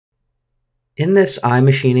In this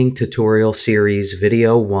iMachining tutorial series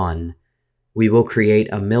video 1, we will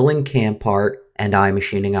create a milling cam part and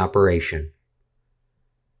iMachining operation.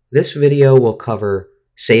 This video will cover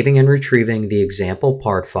saving and retrieving the example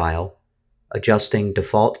part file, adjusting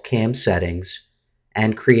default cam settings,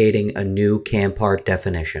 and creating a new cam part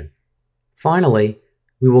definition. Finally,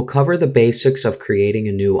 we will cover the basics of creating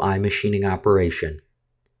a new iMachining operation.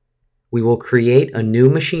 We will create a new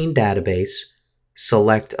machine database,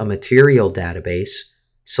 select a material database,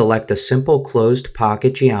 select a simple closed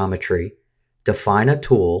pocket geometry, define a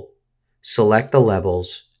tool, select the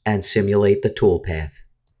levels, and simulate the toolpath.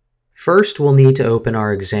 First, we'll need to open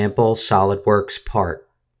our example SolidWorks part.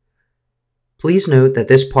 Please note that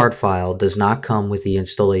this part file does not come with the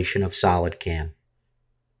installation of SolidCAM.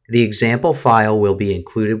 The example file will be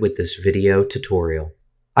included with this video tutorial.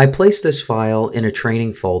 I placed this file in a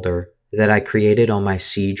training folder that I created on my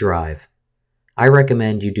C drive. I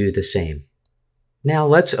recommend you do the same. Now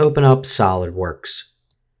let's open up SolidWorks.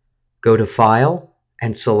 Go to File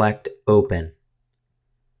and select Open.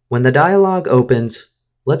 When the dialog opens,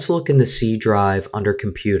 let's look in the C drive under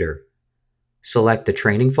Computer. Select the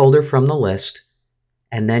training folder from the list,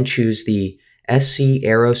 and then choose the SC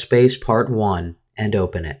Aerospace Part 1 and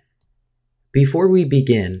open it. Before we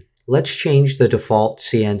begin, let's change the default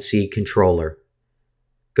CNC controller.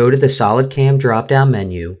 Go to the SolidCAM drop-down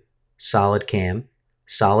menu, SolidCAM,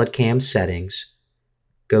 SolidCAM Settings.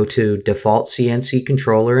 Go to Default CNC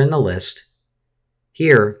Controller in the list.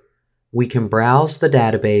 Here, we can browse the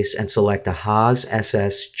database and select a Haas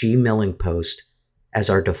SS G milling post as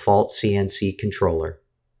our default CNC controller.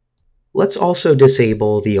 Let's also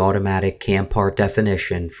disable the automatic cam part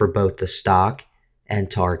definition for both the stock and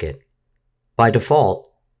target. By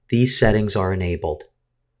default, these settings are enabled.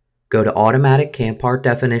 Go to Automatic Cam Part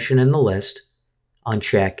Definition in the list,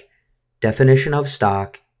 uncheck Definition of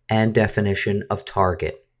Stock and Definition of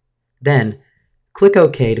Target. Then, click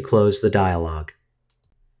OK to close the dialog.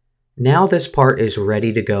 Now this part is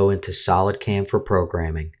ready to go into SolidCAM for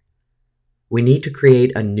programming. We need to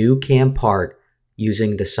create a new cam part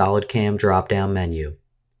using the SolidCAM drop-down menu.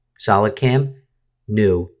 SolidCAM,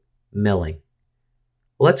 New, Milling.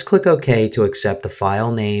 Let's click OK to accept the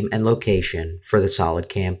file name and location for the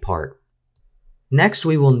SolidCAM part. Next,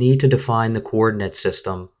 we will need to define the coordinate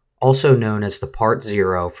system, also known as the part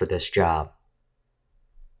 0 for this job.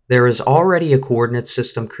 There is already a coordinate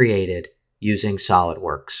system created using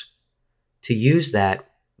SolidWorks. To use that,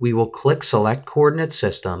 we will click Select Coordinate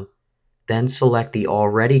System, then select the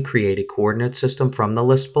already created coordinate system from the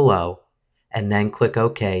list below, and then click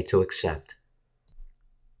OK to accept.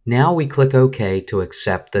 Now we click OK to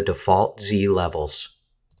accept the default Z levels.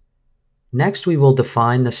 Next, we will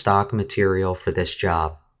define the stock material for this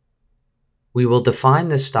job. We will define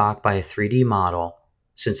this stock by a 3D model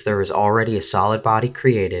since there is already a solid body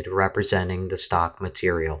created representing the stock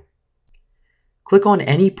material. Click on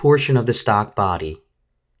any portion of the stock body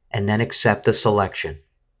and then accept the selection.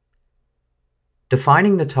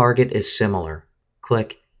 Defining the target is similar.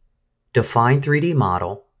 Click Define 3D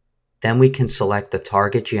Model, then we can select the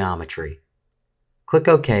target geometry. Click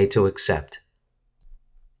OK to accept.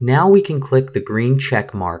 Now we can click the green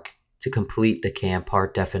check mark to complete the cam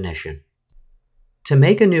part definition. To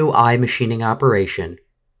make a new iMachining operation,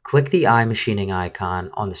 click the iMachining icon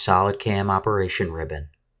on the SolidCAM operation ribbon.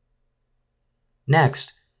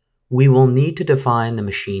 Next, we will need to define the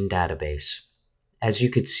machine database. As you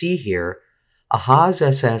can see here, a Haas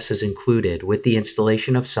SS is included with the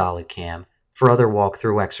installation of SolidCAM for other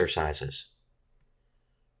walkthrough exercises.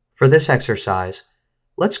 For this exercise,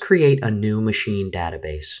 let's create a new machine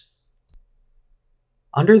database.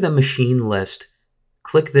 Under the machine list,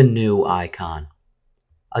 click the New icon.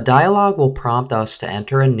 A dialog will prompt us to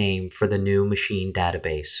enter a name for the new machine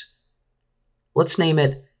database. Let's name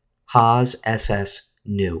it Haas SS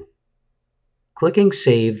New. Clicking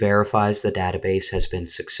Save verifies the database has been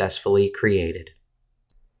successfully created.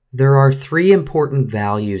 There are 3 important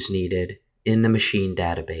values needed in the machine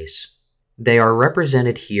database. They are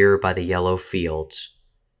represented here by the yellow fields.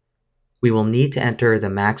 We will need to enter the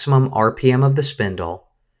maximum RPM of the spindle,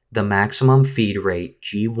 the maximum feed rate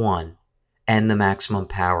G1, and the maximum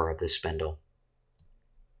power of the spindle.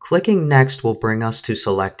 Clicking Next will bring us to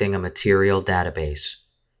selecting a material database.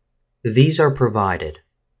 These are provided.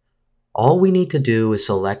 All we need to do is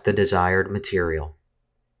select the desired material.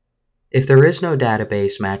 If there is no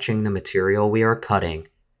database matching the material we are cutting,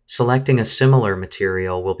 selecting a similar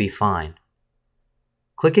material will be fine.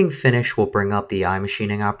 Clicking Finish will bring up the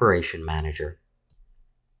iMachining Operation Manager.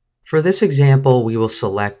 For this example, we will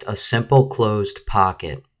select a simple closed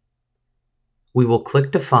pocket. we will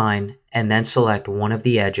click Define and then select one of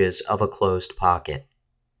the edges of a closed pocket.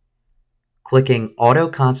 Clicking Auto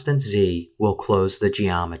Constant Z will close the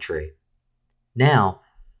geometry. Now,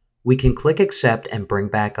 we can click Accept and bring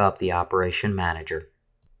back up the Operation Manager.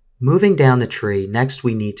 Moving down the tree, next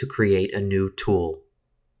we need to create a new tool.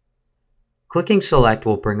 Clicking Select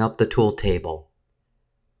will bring up the tool table.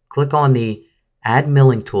 Click on the Add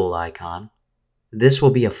Milling Tool icon. This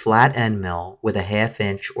will be a flat end mill with a 1/2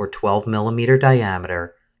 inch or 12 mm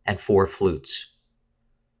diameter and 4 flutes.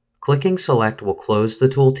 Clicking Select will close the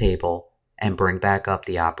tool table and bring back up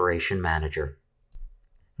the Operation Manager.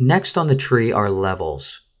 Next on the tree are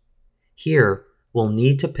levels. Here, we'll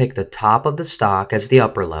need to pick the top of the stock as the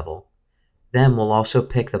upper level. Then we'll also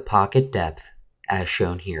pick the pocket depth, as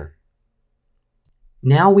shown here.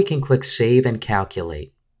 Now we can click Save and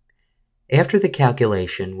Calculate. After the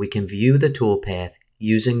calculation, we can view the toolpath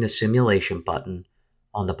using the Simulation button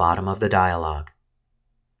on the bottom of the dialog.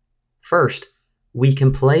 First, we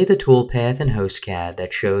can play the toolpath in HostCAD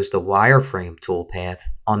that shows the wireframe toolpath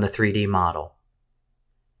on the 3D model.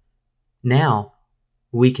 Now,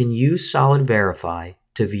 we can use Solid Verify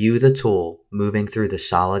to view the tool moving through the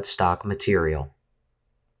solid stock material.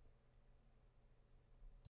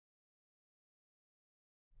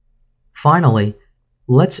 Finally,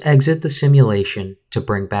 let's exit the simulation to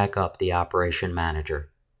bring back up the Operation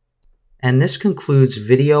Manager. And this concludes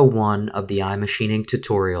video 1 of the iMachining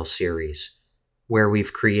tutorial series, where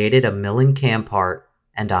we've created a milling cam part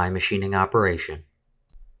and iMachining operation.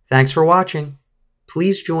 Thanks for watching.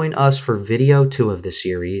 Please join us for video 2 of the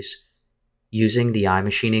series using the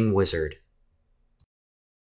iMachining wizard.